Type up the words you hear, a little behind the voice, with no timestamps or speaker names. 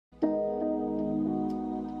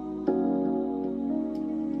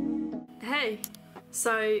Hey!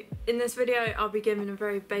 So in this video I'll be giving a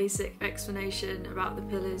very basic explanation about the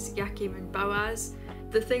pillars Jachin and Boaz.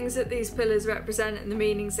 The things that these pillars represent and the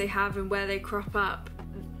meanings they have and where they crop up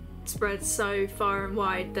spread so far and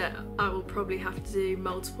wide that I will probably have to do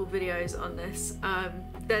multiple videos on this.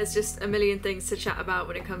 There's just a million things to chat about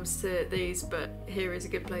when it comes to these, but here is a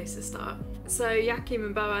good place to start. So Jachin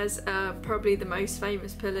and Boaz are probably the most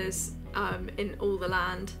famous pillars in all the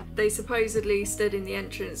land. They supposedly stood in the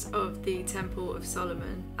entrance of the Temple of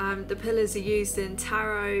Solomon. The pillars are used in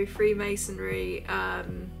tarot, Freemasonry, a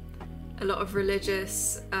lot of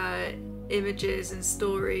religious images and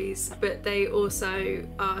stories, but they also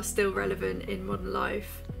are still relevant in modern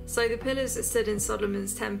life. So the pillars that stood in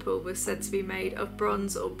Solomon's temple were said to be made of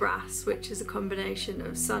bronze or brass, which is a combination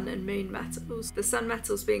of sun and moon metals. The sun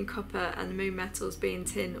metals being copper and the moon metals being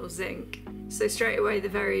tin or zinc. So straight away the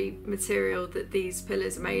very material that these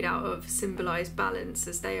pillars are made out of symbolise balance,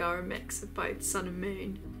 as they are a mix of both sun and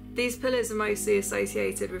moon. These pillars are mostly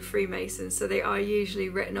associated with Freemasons, so they are usually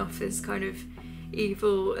written off as kind of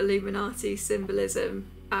evil Illuminati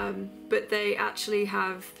symbolism, but they actually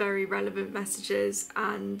have very relevant messages,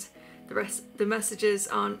 and the messages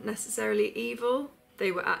aren't necessarily evil.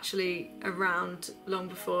 They were actually around long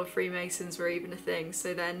before Freemasons were even a thing,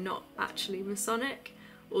 so they're not actually Masonic,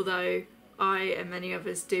 although I and many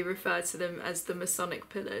others do refer to them as the Masonic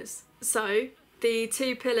pillars. So the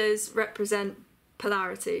two pillars represent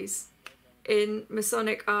polarities. In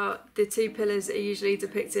Masonic art, the two pillars are usually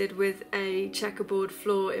depicted with a checkerboard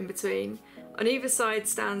floor in between. On either side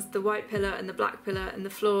stands the white pillar and the black pillar, and the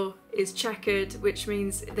floor is checkered, which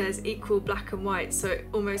means there's equal black and white, so it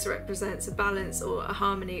almost represents a balance or a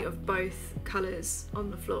harmony of both colours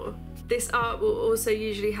on the floor. This art will also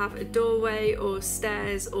usually have a doorway or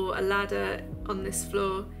stairs or a ladder on this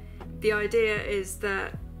floor. The idea is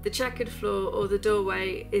that the checkered floor or the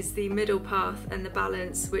doorway is the middle path and the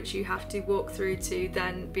balance which you have to walk through to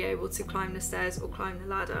then be able to climb the stairs or climb the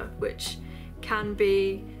ladder, which can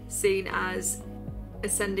be seen as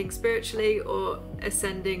ascending spiritually or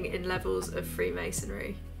ascending in levels of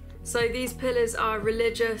Freemasonry. So these pillars are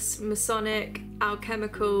religious, Masonic,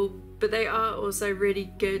 alchemical, but they are also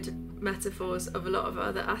really good metaphors of a lot of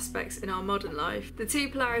other aspects in our modern life. The two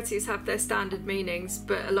polarities have their standard meanings,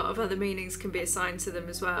 but a lot of other meanings can be assigned to them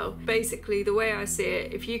as well. Basically, the way I see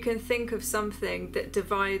it, if you can think of something that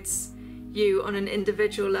divides you on an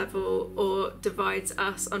individual level or divides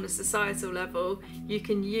us on a societal level, you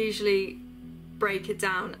can usually break it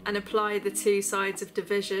down and apply the two sides of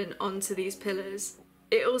division onto these pillars.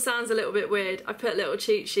 It all sounds a little bit weird. I put a little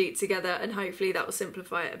cheat sheet together and hopefully that will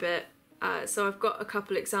simplify it a bit. So I've got a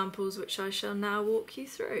couple examples which I shall now walk you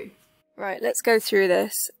through. Right, let's go through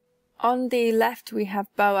this. On the left we have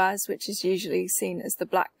Boaz, which is usually seen as the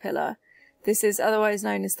black pillar. This is otherwise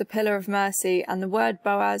known as the pillar of mercy, and the word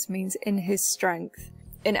Boaz means in his strength.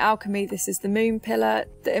 In alchemy this is the moon pillar.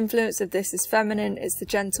 The influence of this is feminine, it's the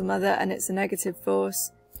gentle mother, and it's a negative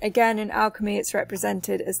force. Again, in alchemy it's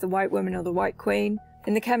represented as the white woman or the white queen.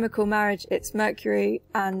 In the chemical marriage it's Mercury,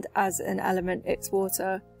 and as an element it's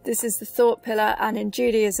water. This is the thought pillar, and in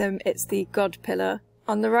Judaism it's the God pillar.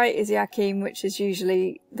 On the right is Jachin, which is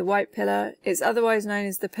usually the white pillar. It's otherwise known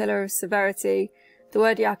as the pillar of severity. The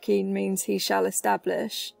word Jachin means he shall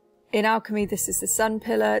establish. In alchemy this is the sun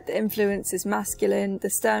pillar. The influence is masculine. The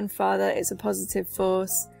stern father is a positive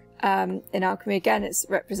force. In alchemy again it's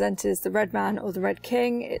represented as the red man or the red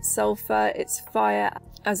king. It's sulfur, it's fire.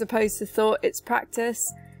 As opposed to thought, it's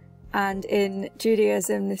practice. And in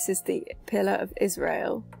Judaism this is the pillar of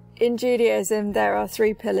Israel. In Judaism there are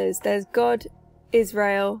three pillars. There's God,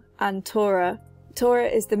 Israel and Torah. Torah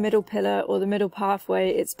is the middle pillar or the middle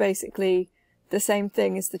pathway. It's basically the same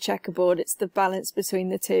thing as the checkerboard. It's the balance between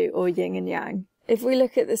the two, or yin and yang. If we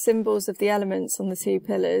look at the symbols of the elements on the two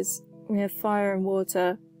pillars, we have fire and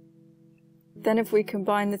water. Then if we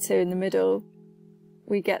combine the two in the middle,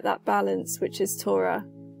 we get that balance, which is Torah.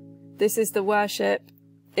 This is the worship.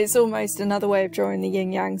 It's almost another way of drawing the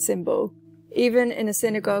yin-yang symbol. Even in a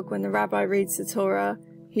synagogue, when the rabbi reads the Torah,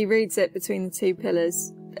 he reads it between the two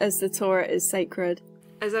pillars, as the Torah is sacred.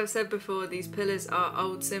 As I've said before, these pillars are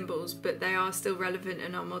old symbols, but they are still relevant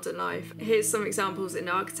in our modern life. Here's some examples in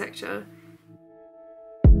architecture.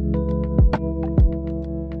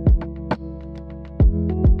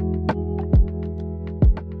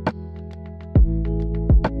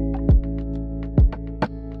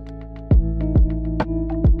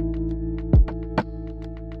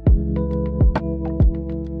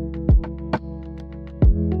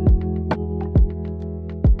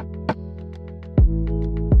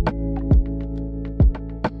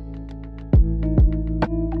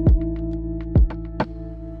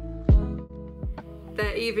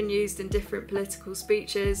 even used in different political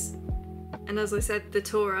speeches, and as I said, the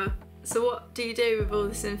Torah. So what do you do with all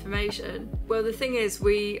this information? Well, the thing is,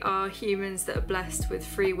 we are humans that are blessed with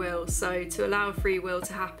free will, so to allow free will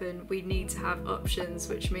to happen, we need to have options,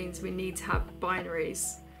 which means we need to have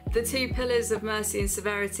binaries. The two pillars of mercy and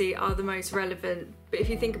severity are the most relevant, but if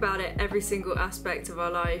you think about it, every single aspect of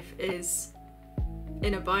our life is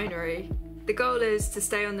in a binary. The goal is to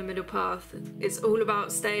stay on the middle path. It's all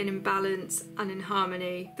about staying in balance and in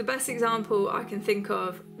harmony. The best example I can think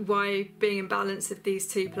of why being in balance of these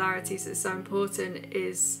two polarities is so important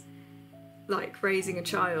is like raising a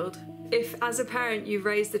child. If as a parent you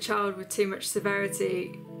raise the child with too much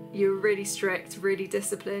severity, you're really strict, really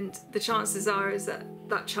disciplined, the chances are is that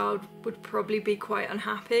that child would probably be quite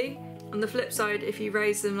unhappy. On the flip side, if you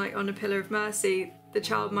raise them like on a pillar of mercy, the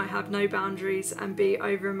child might have no boundaries and be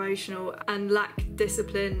over emotional and lack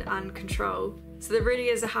discipline and control. So there really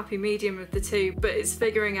is a happy medium of the two, but it's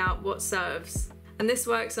figuring out what serves. And this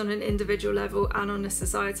works on an individual level and on a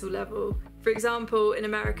societal level. For example, in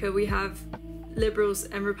America we have Liberals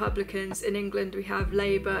and Republicans. In England we have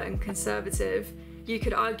Labour and Conservative. You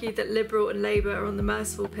could argue that Liberal and Labour are on the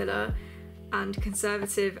merciful pillar and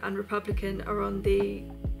Conservative and Republican are on the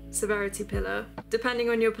severity pillar. Depending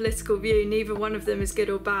on your political view, neither one of them is good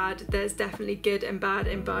or bad. There's definitely good and bad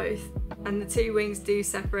in both. And the two wings do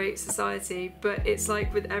separate society, but it's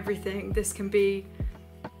like with everything. This can be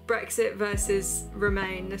Brexit versus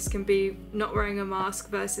Remain. This can be not wearing a mask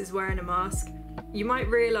versus wearing a mask. You might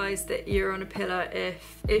realise that you're on a pillar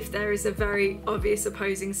if there is a very obvious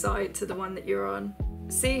opposing side to the one that you're on.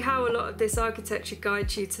 See how a lot of this architecture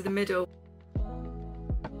guides you to the middle.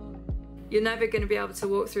 You're never going to be able to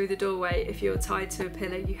walk through the doorway if you're tied to a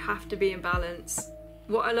pillar. You have to be in balance.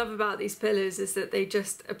 What I love about these pillars is that they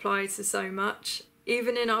just apply to so much.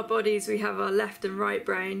 Even in our bodies we have our left and right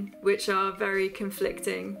brain, which are very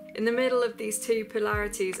conflicting. In the middle of these two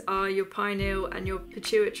polarities are your pineal and your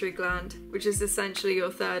pituitary gland, which is essentially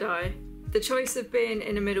your third eye. The choice of being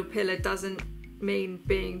in a middle pillar doesn't mean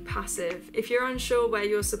being passive. If you're unsure where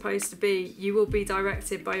you're supposed to be, you will be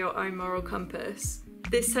directed by your own moral compass.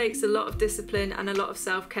 This takes a lot of discipline and a lot of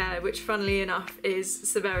self-care, which funnily enough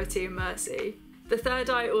is severity and mercy. The third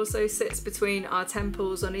eye also sits between our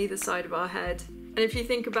temples on either side of our head. And if you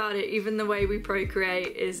think about it, even the way we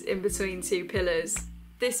procreate is in between two pillars.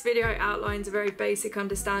 This video outlines a very basic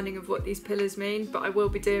understanding of what these pillars mean, but I will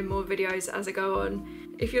be doing more videos as I go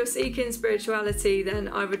on. If you're seeking spirituality, then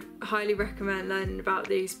I would highly recommend learning about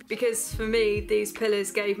these, because for me, these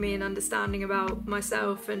pillars gave me an understanding about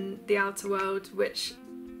myself and the outer world, which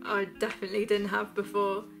I definitely didn't have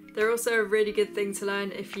before. They're also a really good thing to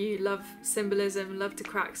learn if you love symbolism, love to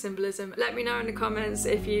crack symbolism. Let me know in the comments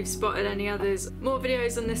if you've spotted any others. More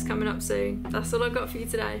videos on this coming up soon. That's all I've got for you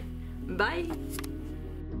today. Bye!